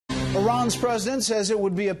Iran's president says it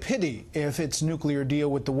would be a pity if its nuclear deal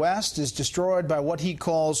with the West is destroyed by what he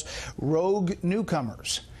calls rogue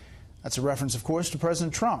newcomers. That's a reference, of course, to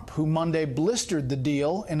President Trump, who Monday blistered the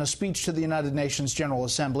deal in a speech to the United Nations General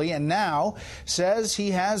Assembly and now says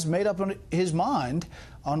he has made up his mind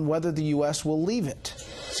on whether the U.S. will leave it.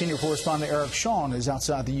 Senior correspondent Eric Shawn is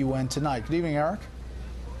outside the UN tonight. Good evening, Eric.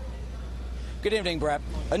 Good evening, Brett.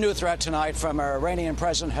 A new threat tonight from Iranian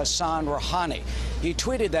President Hassan Rouhani. He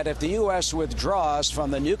tweeted that if the U.S. withdraws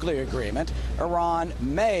from the nuclear agreement, Iran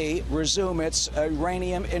may resume its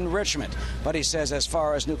uranium enrichment. But he says as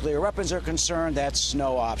far as nuclear weapons are concerned, that's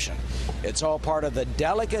no option. It's all part of the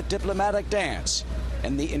delicate diplomatic dance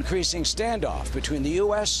and the increasing standoff between the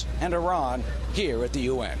U.S. and Iran here at the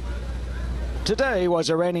UN. Today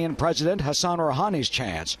was Iranian President Hassan Rouhani's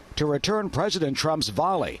chance to return President Trump's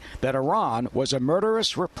volley that Iran was a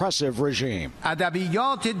murderous, repressive regime. The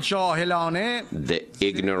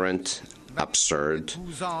ignorant, absurd,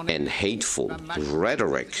 and hateful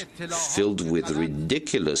rhetoric filled with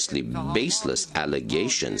ridiculously baseless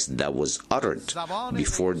allegations that was uttered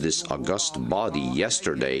before this august body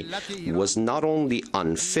yesterday was not only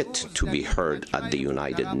unfit to be heard at the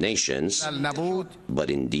United Nations, but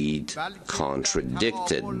indeed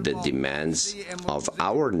contradicted the demands of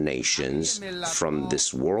our nations from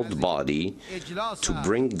this world body to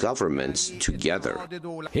bring governments together.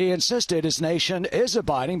 He insisted his nation is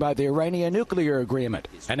abiding by the Iranian nuclear agreement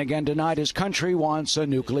and again denied his country wants a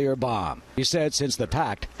nuclear bomb. He said since the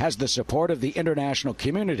pact has the support of the international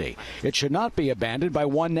community, it should not be abandoned by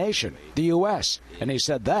one nation, the U.S. And he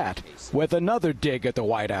said that with another dig at the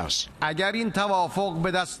White House.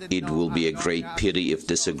 It will be a great pity if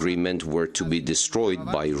this agreement were to be destroyed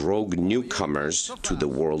by rogue newcomers to the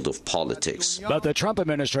world of politics. But the Trump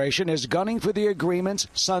administration is gunning for the agreement's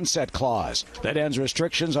sunset clause that ends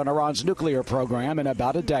restrictions on Iran's nuclear program in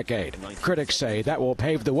about a decade. Critics say that will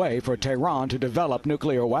pave the way for Tehran to develop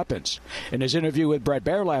nuclear weapons. In his interview with Bret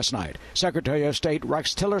Baier last night, Secretary of State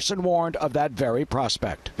Rex Tillerson warned of that very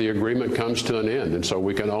prospect. The agreement comes to an end, and so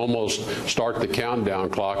we can almost start the countdown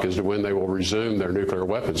clock as to when they will resume their nuclear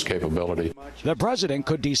weapons capability. The president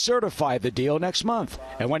could decertify the deal next month,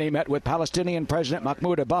 and when he met with Palestinian President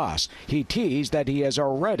Mahmoud Abbas, he teased that he has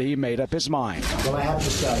already made up his mind. Well, I have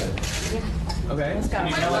decided. Okay. Can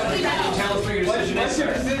you tell us what your decision is,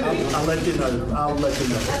 sir? I'll let you know. I'll let you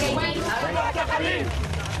know.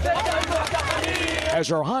 As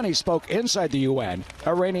Rouhani spoke inside the UN,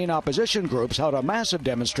 Iranian opposition groups held a massive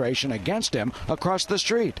demonstration against him across the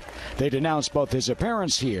street. They denounced both his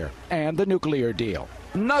appearance here and the nuclear deal.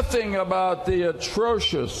 Nothing about the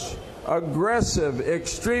atrocious, aggressive,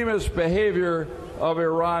 extremist behavior of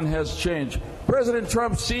Iran has changed. President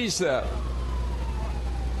Trump sees that.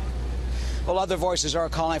 Well, other voices are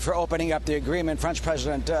calling for opening up the agreement. French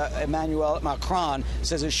President Emmanuel Macron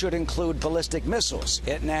says it should include ballistic missiles.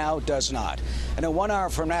 It now does not. And in 1 hour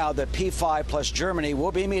from now, the P5 plus Germany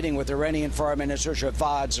will be meeting with Iranian Foreign Minister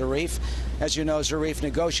Javad Zarif. As you know, Zarif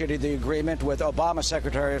negotiated the agreement with Obama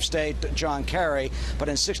Secretary of State John Kerry. But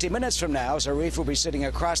in 60 minutes from now, Zarif will be sitting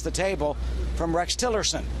across the table from Rex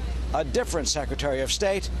Tillerson, a different Secretary of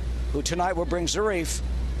State, who tonight will bring Zarif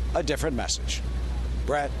a different message.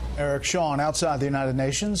 Brett. Eric Shawn outside the United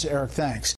Nations. Eric, thanks.